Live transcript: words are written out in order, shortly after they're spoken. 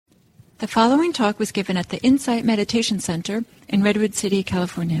The following talk was given at the Insight Meditation Center in Redwood City,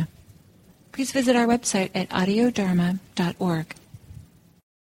 California. Please visit our website at audiodharma.org.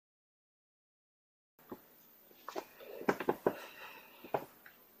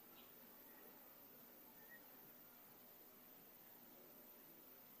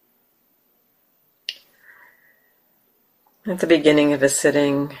 At the beginning of a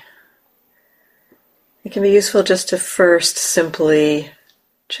sitting, it can be useful just to first simply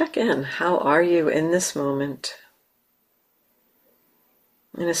check in. How are you in this moment?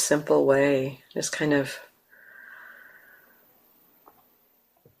 In a simple way, just kind of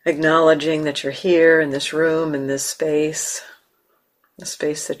acknowledging that you're here in this room, in this space, the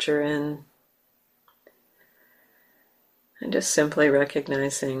space that you're in. And just simply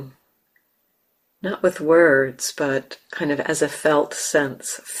recognizing, not with words, but kind of as a felt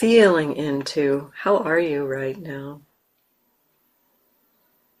sense, feeling into how are you right now?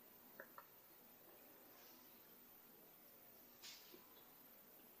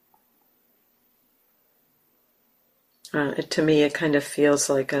 To me, it kind of feels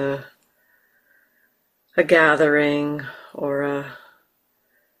like a gathering or a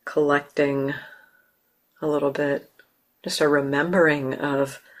collecting a little bit, just a remembering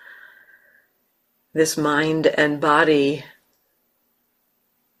of this mind and body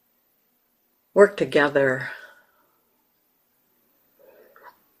work together.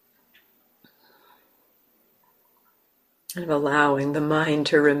 Kind of allowing the mind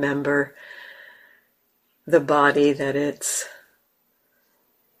to remember the body that it's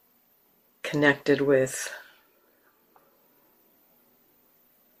connected with.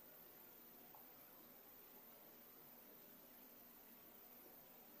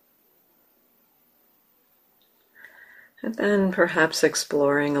 And then perhaps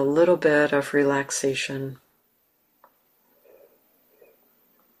exploring a little bit of relaxation.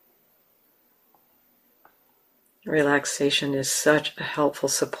 Relaxation is such a helpful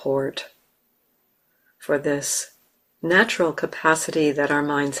support for this natural capacity that our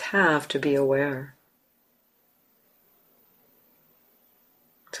minds have to be aware.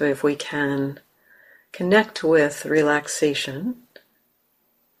 So if we can connect with relaxation,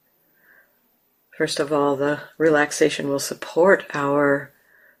 first of all, the relaxation will support our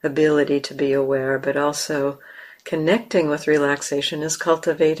ability to be aware, but also connecting with relaxation is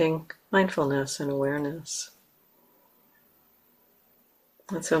cultivating mindfulness and awareness.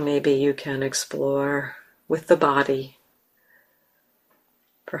 And so maybe you can explore with the body,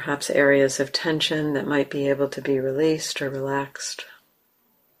 perhaps areas of tension that might be able to be released or relaxed.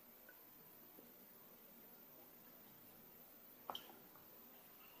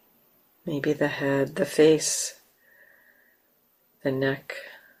 Maybe the head, the face, the neck,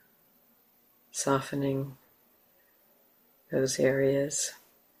 softening those areas.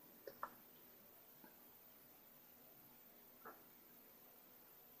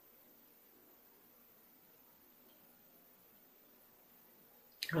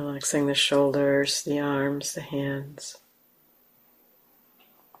 Relaxing the shoulders, the arms, the hands.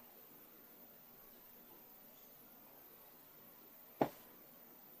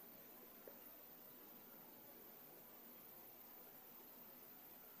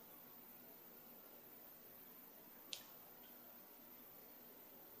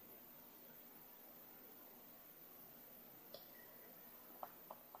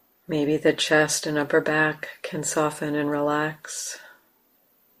 Maybe the chest and upper back can soften and relax.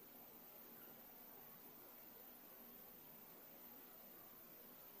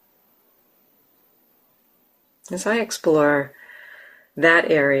 As I explore that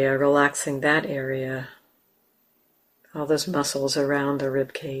area, relaxing that area, all those muscles around the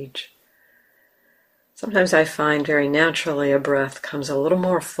rib cage, sometimes I find very naturally a breath comes a little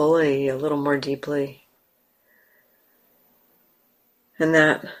more fully, a little more deeply. And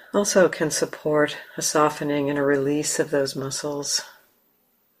that also can support a softening and a release of those muscles,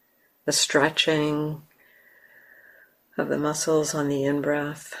 the stretching of the muscles on the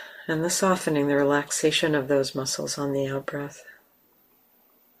in-breath, and the softening, the relaxation of those muscles on the out-breath.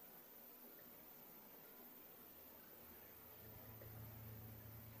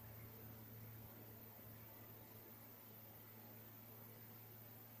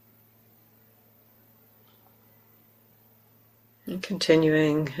 And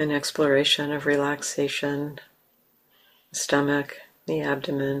continuing an exploration of relaxation, the stomach, the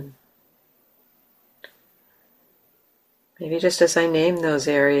abdomen. Maybe just as I name those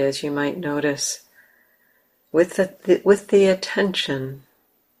areas, you might notice with the attention,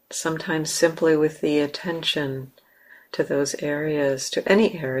 sometimes simply with the attention to those areas, to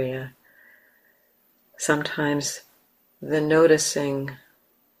any area, sometimes the noticing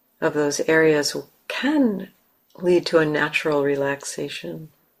of those areas can lead to a natural relaxation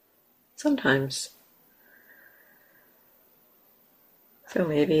sometimes. So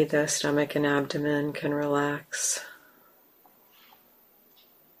maybe the stomach and abdomen can relax.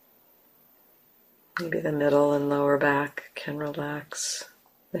 Maybe the middle and lower back can relax,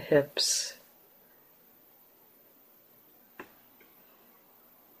 the hips.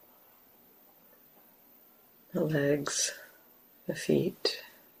 The legs, the feet.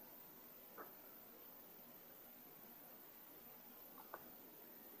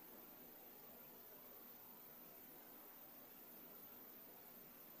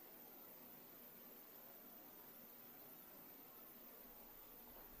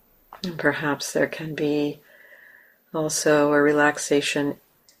 And perhaps there can be also a relaxation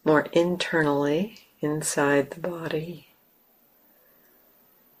more internally inside the body.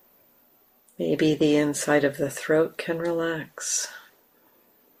 Maybe the inside of the throat can relax.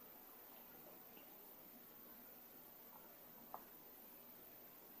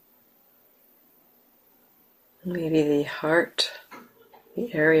 Maybe the heart,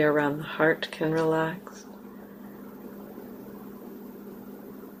 the area around the heart can relax.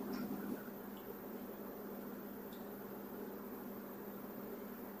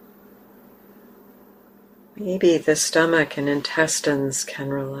 Maybe the stomach and intestines can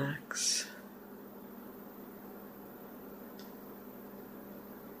relax.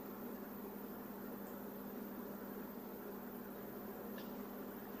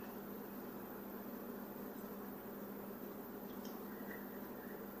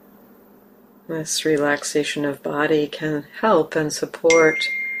 This relaxation of body can help and support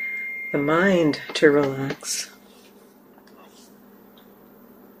the mind to relax.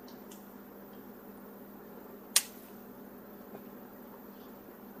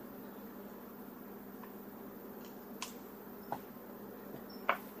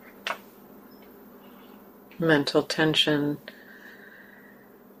 Mental tension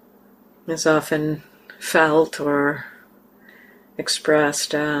is often felt or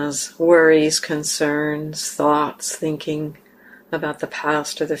expressed as worries, concerns, thoughts, thinking about the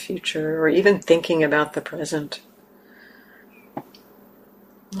past or the future, or even thinking about the present.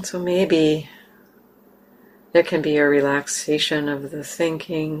 And so maybe there can be a relaxation of the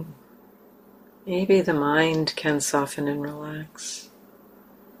thinking. Maybe the mind can soften and relax.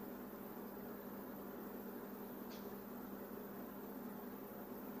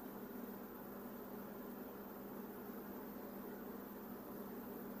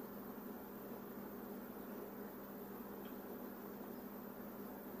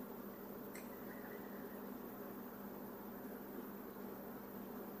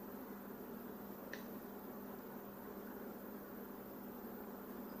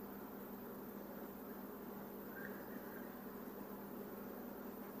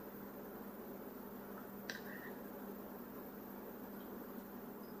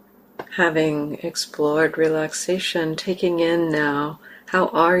 Having explored relaxation, taking in now, how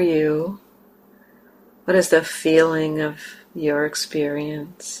are you? What is the feeling of your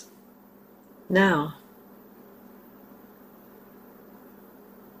experience now?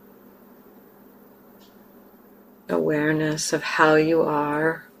 Awareness of how you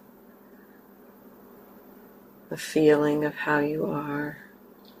are, the feeling of how you are.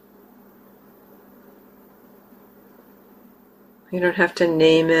 You don't have to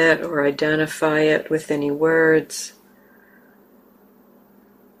name it or identify it with any words.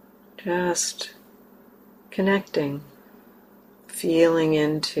 Just connecting, feeling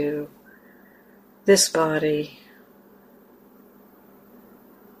into this body,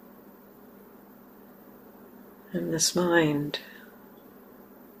 and this mind.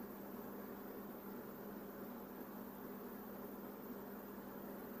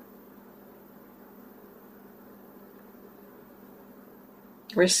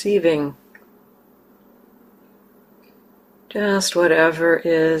 Receiving just whatever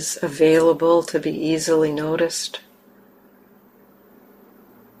is available to be easily noticed.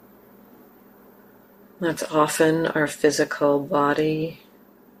 That's often our physical body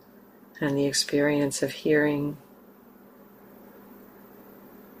and the experience of hearing.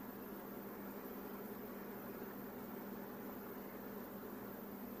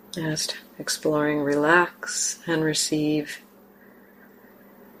 Just exploring, relax and receive.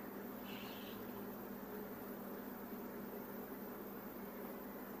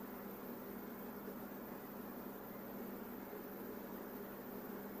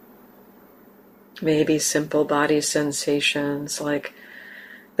 Maybe simple body sensations like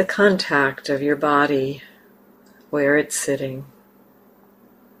the contact of your body where it's sitting.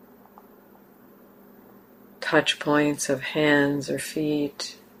 Touch points of hands or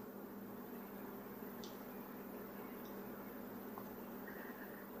feet,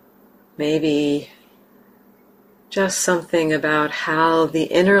 Maybe just something about how the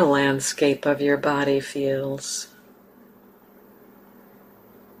inner landscape of your body feels.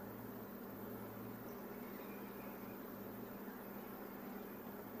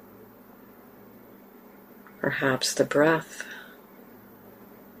 Perhaps the breath.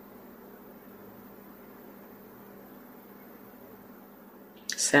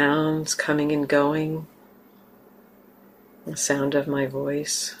 Sounds coming and going. The sound of my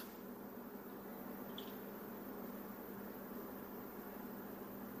voice.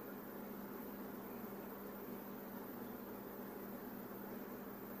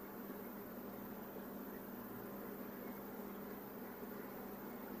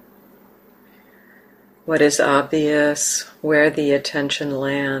 What is obvious, where the attention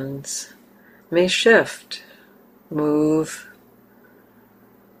lands, may shift, move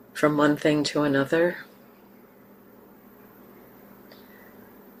from one thing to another.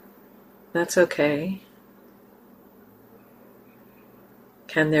 That's okay.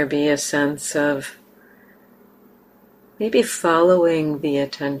 Can there be a sense of maybe following the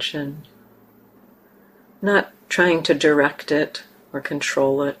attention, not trying to direct it or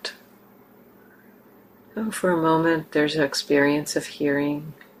control it? Oh, for a moment, there's an experience of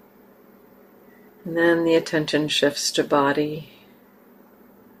hearing. And then the attention shifts to body.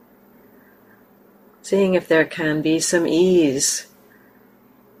 Seeing if there can be some ease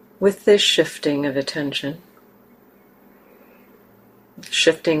with this shifting of attention.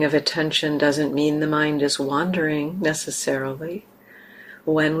 Shifting of attention doesn't mean the mind is wandering necessarily.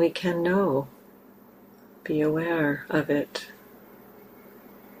 When we can know, be aware of it.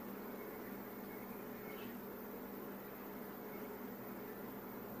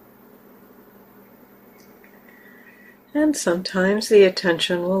 And sometimes the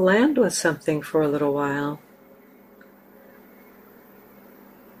attention will land with something for a little while.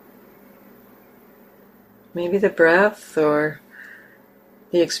 Maybe the breath or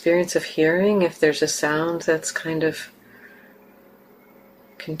the experience of hearing, if there's a sound that's kind of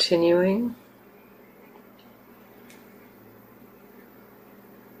continuing.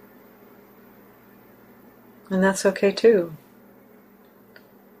 And that's okay too.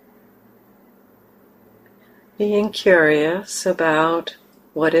 Being curious about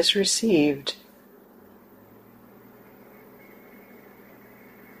what is received.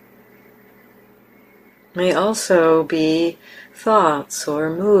 May also be thoughts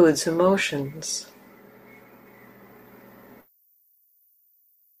or moods, emotions.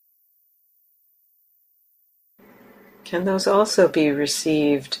 Can those also be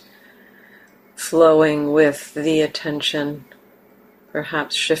received, flowing with the attention,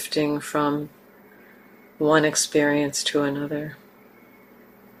 perhaps shifting from one experience to another?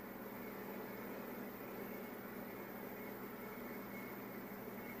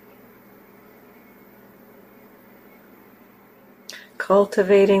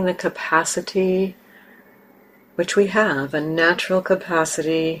 Cultivating the capacity which we have, a natural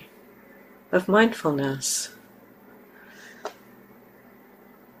capacity of mindfulness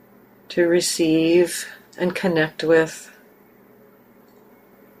to receive and connect with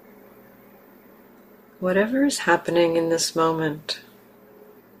whatever is happening in this moment,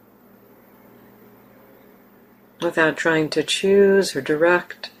 without trying to choose or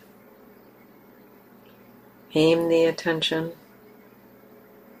direct, aim the attention,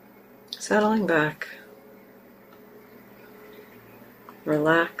 settling back,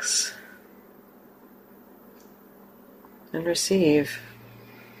 relax, and receive.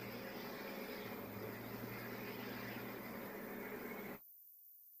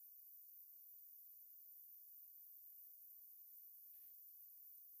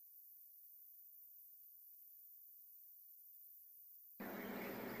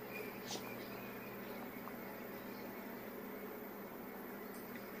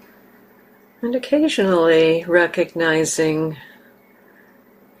 And occasionally recognizing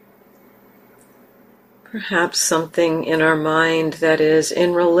perhaps something in our mind that is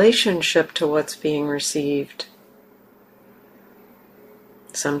in relationship to what's being received.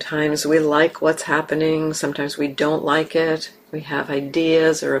 Sometimes we like what's happening, sometimes we don't like it. We have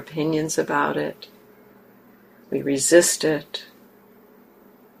ideas or opinions about it. We resist it,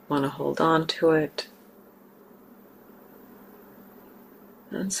 want to hold on to it.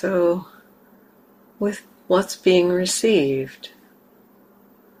 And so, with what's being received,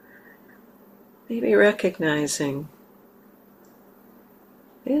 maybe recognizing,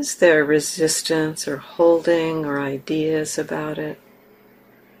 is there resistance or holding or ideas about it?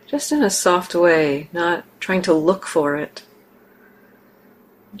 Just in a soft way, not trying to look for it.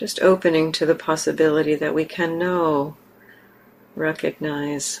 Just opening to the possibility that we can know,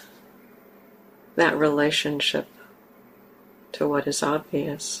 recognize, that relationship to what is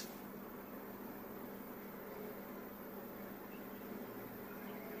obvious.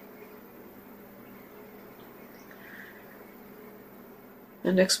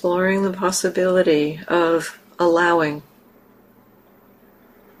 And exploring the possibility of allowing.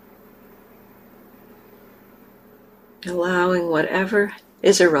 Allowing whatever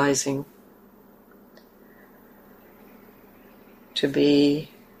is arising to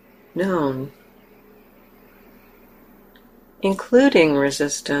be known, including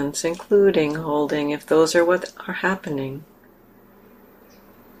resistance, including holding, if those are what are happening.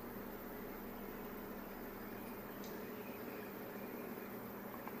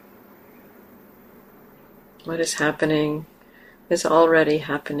 What is happening is already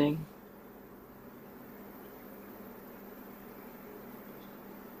happening.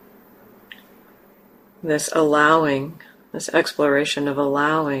 This allowing, this exploration of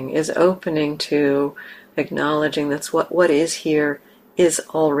allowing, is opening to acknowledging that's what is here is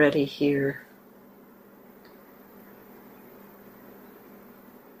already here.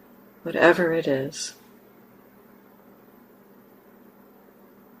 Whatever it is.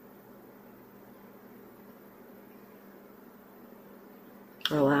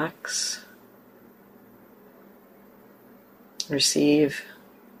 Relax. Receive.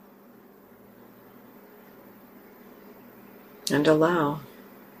 And allow.